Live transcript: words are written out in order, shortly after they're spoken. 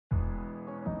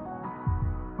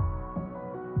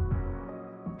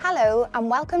Hello and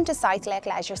welcome to South Lake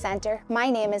Leisure Centre.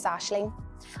 My name is Aisling.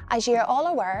 As you're all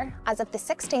aware, as of the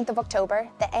 16th of October,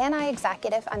 the ANI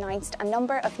Executive announced a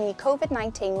number of new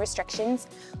COVID-19 restrictions,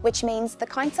 which means the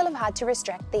Council have had to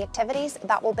restrict the activities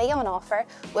that will be on offer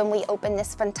when we open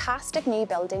this fantastic new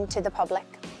building to the public.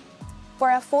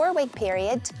 For a 4-week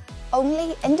period,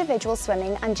 only individual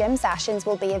swimming and gym sessions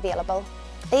will be available.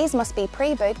 These must be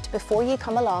pre-booked before you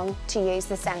come along to use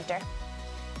the centre.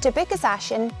 To book a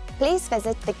session, please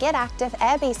visit the Get Active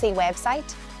ABC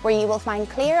website where you will find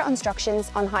clear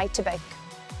instructions on how to book.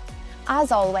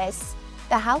 As always,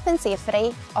 the health and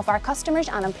safety of our customers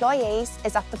and employees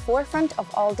is at the forefront of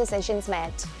all decisions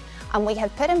made, and we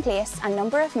have put in place a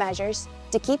number of measures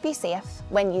to keep you safe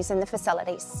when using the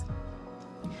facilities.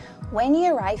 When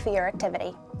you arrive for your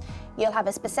activity, you'll have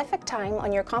a specific time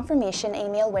on your confirmation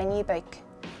email when you book,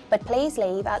 but please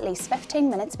leave at least 15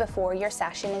 minutes before your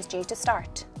session is due to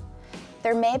start.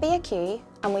 There may be a queue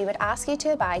and we would ask you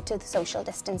to abide to the social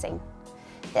distancing.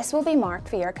 This will be marked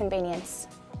for your convenience.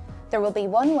 There will be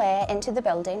one way into the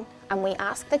building and we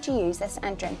ask that you use this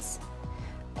entrance.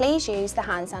 Please use the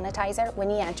hand sanitizer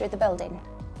when you enter the building.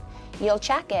 You'll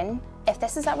check in. If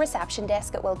this is at reception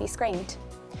desk, it will be screened.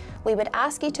 We would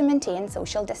ask you to maintain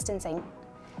social distancing.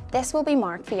 This will be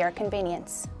marked for your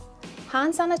convenience.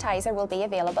 Hand sanitizer will be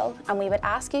available and we would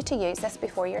ask you to use this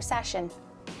before your session.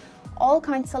 All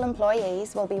council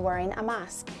employees will be wearing a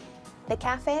mask. The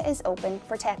cafe is open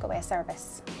for takeaway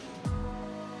service.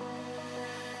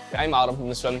 I'm Adam from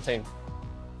the swim team.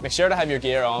 Make sure to have your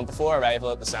gear on before arrival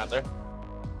at the centre.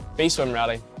 Be swim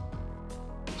ready.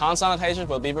 Hand sanitizers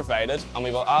will be provided and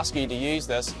we will ask you to use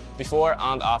this before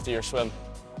and after your swim.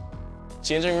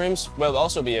 Changing rooms will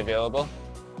also be available,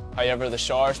 however the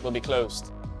showers will be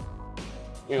closed.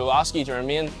 We will ask you to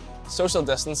remain social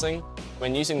distancing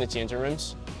when using the changing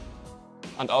rooms,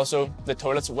 and also the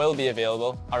toilets will be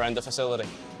available around the facility.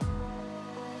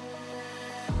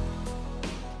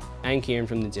 I'm Kieran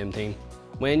from the gym team.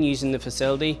 When using the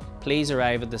facility, please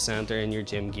arrive at the centre in your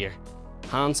gym gear.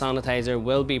 Hand sanitizer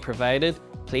will be provided.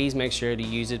 Please make sure to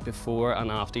use it before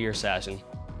and after your session.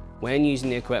 When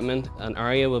using the equipment, an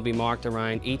area will be marked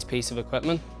around each piece of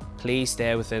equipment. Please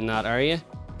stay within that area.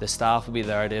 The staff will be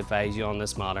there to advise you on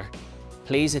this matter.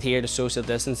 Please adhere to social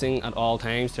distancing at all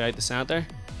times throughout the centre.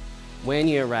 When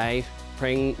you arrive,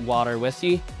 bring water with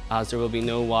you, as there will be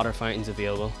no water fountains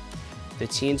available. The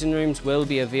changing rooms will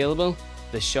be available.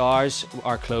 The showers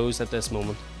are closed at this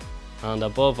moment. And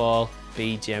above all,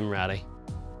 be gym ready.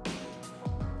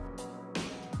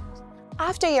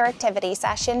 After your activity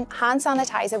session, hand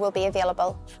sanitizer will be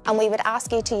available and we would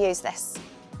ask you to use this.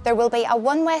 There will be a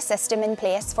one-way system in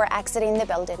place for exiting the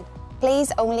building.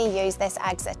 Please only use this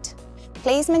exit.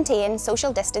 Please maintain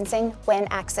social distancing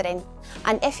when exiting.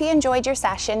 And if you enjoyed your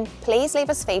session, please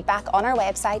leave us feedback on our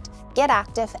website,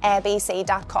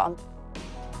 getactiveabc.com.